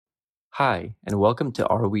Hi, and welcome to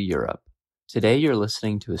Are We Europe? Today you're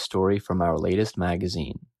listening to a story from our latest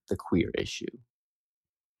magazine, The Queer Issue.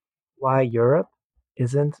 Why Europe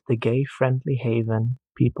isn't the gay-friendly haven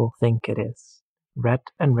people think it is. Read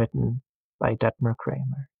and written by Detmer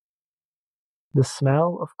Kramer. The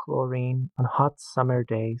smell of chlorine on hot summer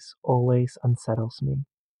days always unsettles me.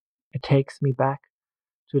 It takes me back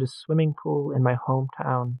to the swimming pool in my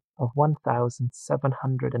hometown of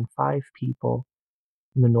 1,705 people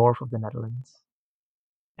in the north of the Netherlands.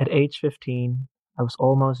 At age 15, I was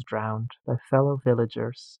almost drowned by fellow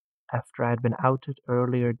villagers after I had been outed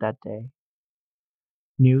earlier that day.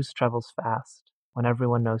 News travels fast when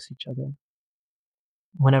everyone knows each other.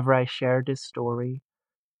 Whenever I share this story,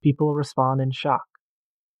 people respond in shock.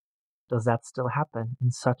 Does that still happen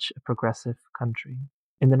in such a progressive country?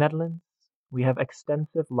 In the Netherlands, we have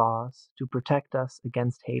extensive laws to protect us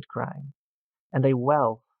against hate crime and a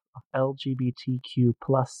wealth of LGBTQ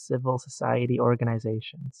plus civil society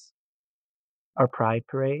organizations. Our pride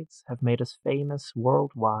parades have made us famous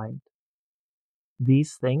worldwide.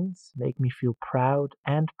 These things make me feel proud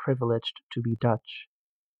and privileged to be Dutch.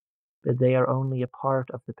 But they are only a part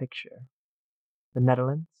of the picture. The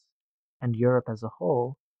Netherlands, and Europe as a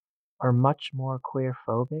whole, are much more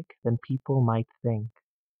queerphobic than people might think.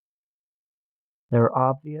 There are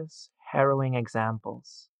obvious, harrowing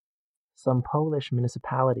examples. Some Polish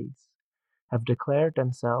municipalities have declared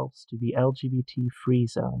themselves to be LGBT-free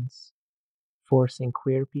zones, forcing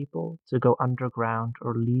queer people to go underground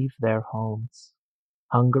or leave their homes.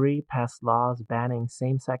 Hungary passed laws banning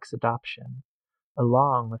same-sex adoption,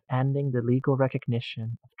 along with ending the legal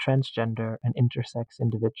recognition of transgender and intersex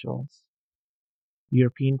individuals. The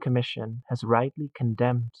European Commission has rightly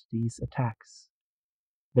condemned these attacks,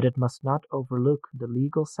 but it must not overlook the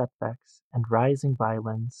legal setbacks and rising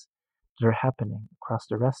violence that are happening across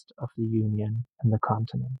the rest of the Union and the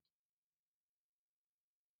continent.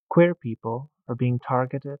 Queer people are being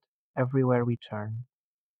targeted everywhere we turn.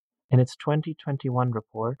 In its 2021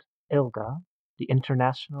 report, ILGA, the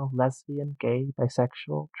International Lesbian, Gay,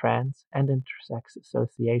 Bisexual, Trans, and Intersex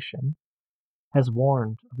Association, has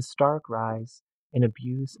warned of a stark rise in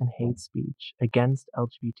abuse and hate speech against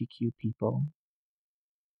LGBTQ people.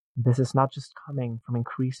 This is not just coming from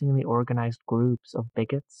increasingly organized groups of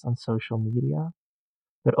bigots on social media,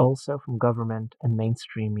 but also from government and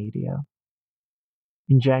mainstream media.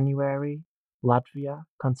 In January, Latvia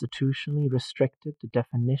constitutionally restricted the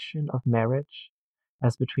definition of marriage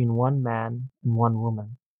as between one man and one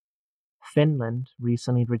woman. Finland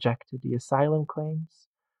recently rejected the asylum claims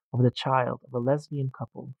of the child of a lesbian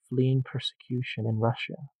couple fleeing persecution in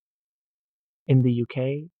Russia. In the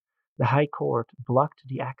UK, the High Court blocked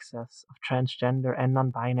the access of transgender and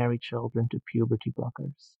non-binary children to puberty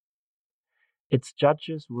blockers. Its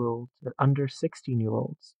judges ruled that under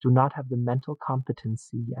 16-year-olds do not have the mental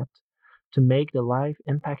competency yet to make the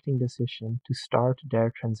life-impacting decision to start their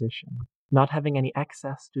transition. Not having any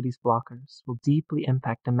access to these blockers will deeply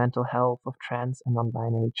impact the mental health of trans and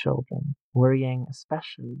non-binary children, worrying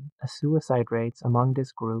especially as suicide rates among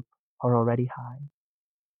this group are already high.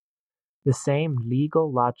 The same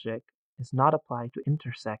legal logic is not applied to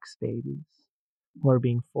intersex babies, who are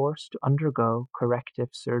being forced to undergo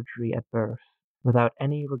corrective surgery at birth without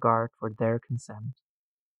any regard for their consent.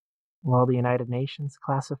 While the United Nations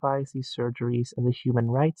classifies these surgeries as a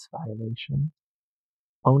human rights violation,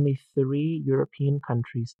 only 3 European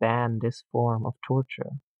countries ban this form of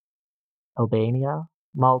torture: Albania,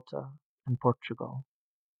 Malta, and Portugal.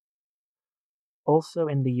 Also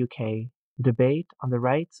in the UK, the debate on the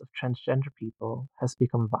rights of transgender people has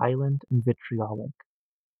become violent and vitriolic,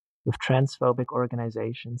 with transphobic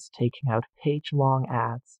organizations taking out page-long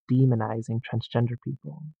ads demonizing transgender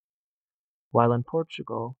people. While in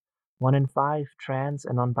Portugal, 1 in 5 trans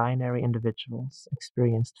and non-binary individuals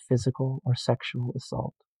experienced physical or sexual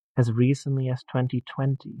assault. As recently as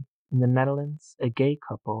 2020, in the Netherlands, a gay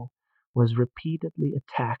couple was repeatedly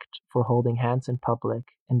attacked for holding hands in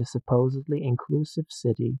public in the supposedly inclusive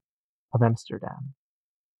city of Amsterdam.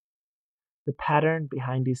 The pattern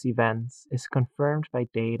behind these events is confirmed by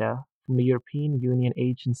data from the European Union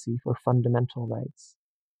Agency for Fundamental Rights.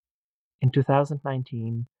 In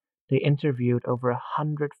 2019, they interviewed over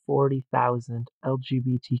 140,000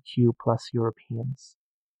 LGBTQ plus Europeans,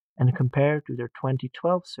 and compared to their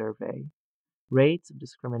 2012 survey, rates of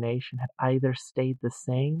discrimination had either stayed the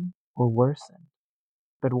same or worsened.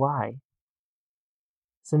 But why?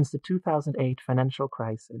 Since the 2008 financial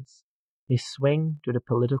crisis, a swing to the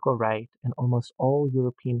political right in almost all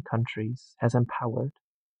European countries has empowered,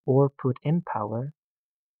 or put in power,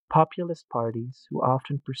 populist parties who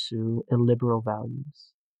often pursue illiberal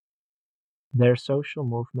values. Their social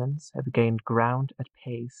movements have gained ground at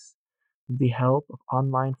pace with the help of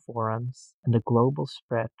online forums and the global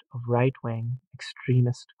spread of right-wing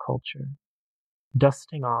extremist culture.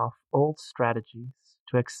 Dusting off old strategies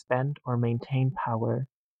to expand or maintain power,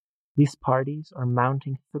 these parties are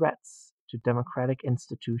mounting threats to democratic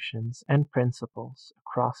institutions and principles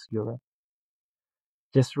across Europe.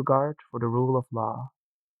 Disregard for the rule of law,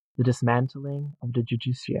 the dismantling of the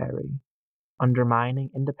judiciary, undermining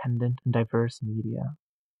independent and diverse media.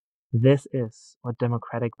 This is what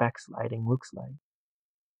democratic backsliding looks like.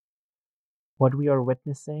 What we are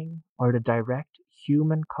witnessing are the direct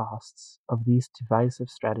human costs of these divisive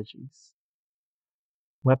strategies.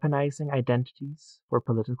 Weaponizing identities for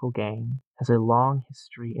political gain has a long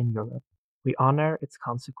history in Europe. We honor its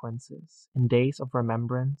consequences in days of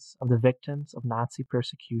remembrance of the victims of Nazi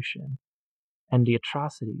persecution and the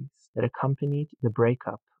atrocities that accompanied the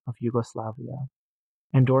breakup of Yugoslavia.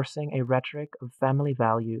 Endorsing a rhetoric of family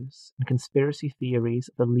values and conspiracy theories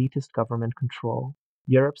of elitist government control,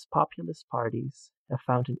 Europe's populist parties have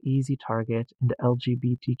found an easy target in the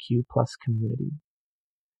LGBTQ+ community,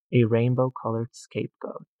 a rainbow-colored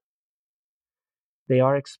scapegoat. They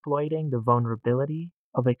are exploiting the vulnerability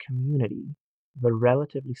of a community of a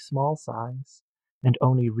relatively small size and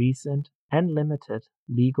only recent and limited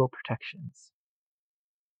legal protections.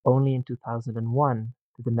 Only in 2001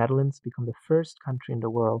 did the Netherlands become the first country in the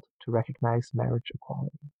world to recognize marriage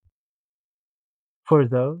equality. For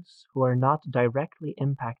those who are not directly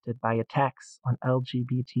impacted by attacks on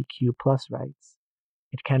LGBTQ+ rights,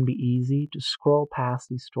 it can be easy to scroll past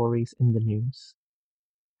these stories in the news.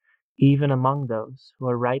 Even among those who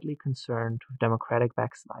are rightly concerned with democratic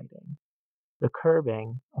backsliding, the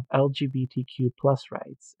curbing of LGBTQ+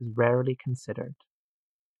 rights is rarely considered.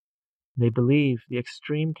 They believe the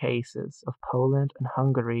extreme cases of Poland and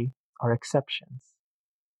Hungary are exceptions.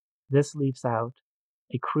 This leaves out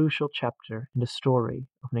a crucial chapter in the story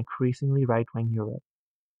of an increasingly right-wing Europe.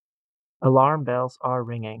 Alarm bells are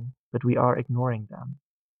ringing, but we are ignoring them,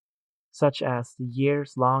 such as the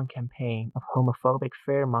years-long campaign of homophobic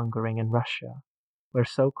fear-mongering in Russia, where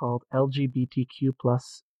so-called LGBTQ+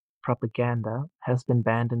 propaganda has been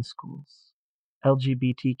banned in schools.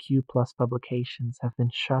 LGBTQ+ publications have been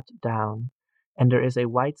shut down, and there is a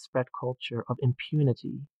widespread culture of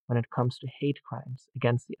impunity when it comes to hate crimes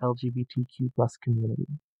against the LGBTQ+ community.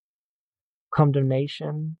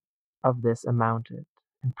 Condemnation of this amounted,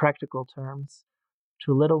 in practical terms,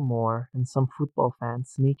 to little more than some football fans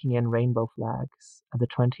sneaking in rainbow flags at the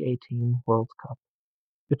 2018 World Cup.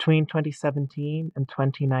 Between 2017 and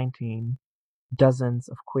 2019, dozens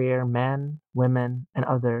of queer men, women, and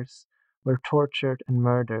others were tortured and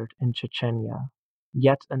murdered in Chechnya,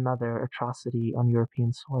 yet another atrocity on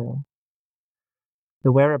European soil.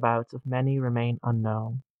 The whereabouts of many remain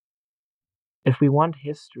unknown. If we want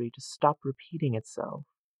history to stop repeating itself,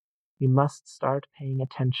 we must start paying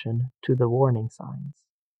attention to the warning signs.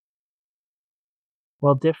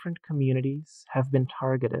 While different communities have been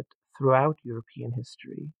targeted throughout European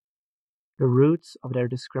history, the roots of their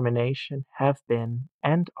discrimination have been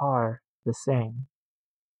and are the same.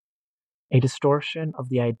 A distortion of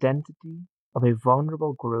the identity of a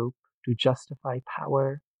vulnerable group to justify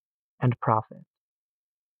power and profit.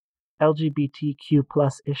 LGBTQ+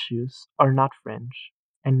 issues are not fringe,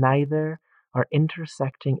 and neither are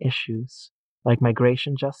intersecting issues like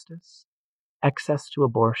migration justice, access to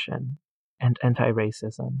abortion, and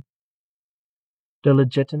anti-racism. The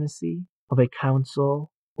legitimacy of a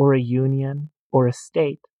council or a union or a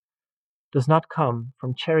state does not come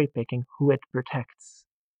from cherry-picking who it protects.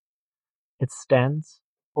 It stands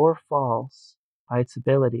or falls by its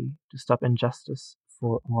ability to stop injustice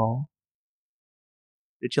for all.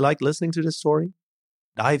 Did you like listening to this story?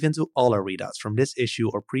 Dive into all our readouts from this issue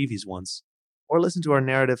or previous ones, or listen to our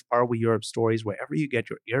narrative Are We Europe stories wherever you get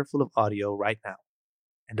your earful of audio right now.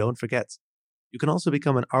 And don't forget, you can also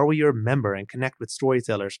become an Are We Europe member and connect with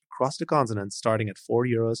storytellers across the continent starting at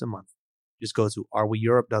 €4 a month. Just go to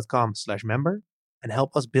areweeurope.com/member and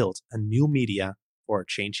help us build a new media for a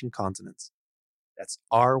changing continent. That's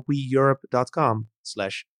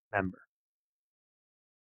areweeurope.com/member.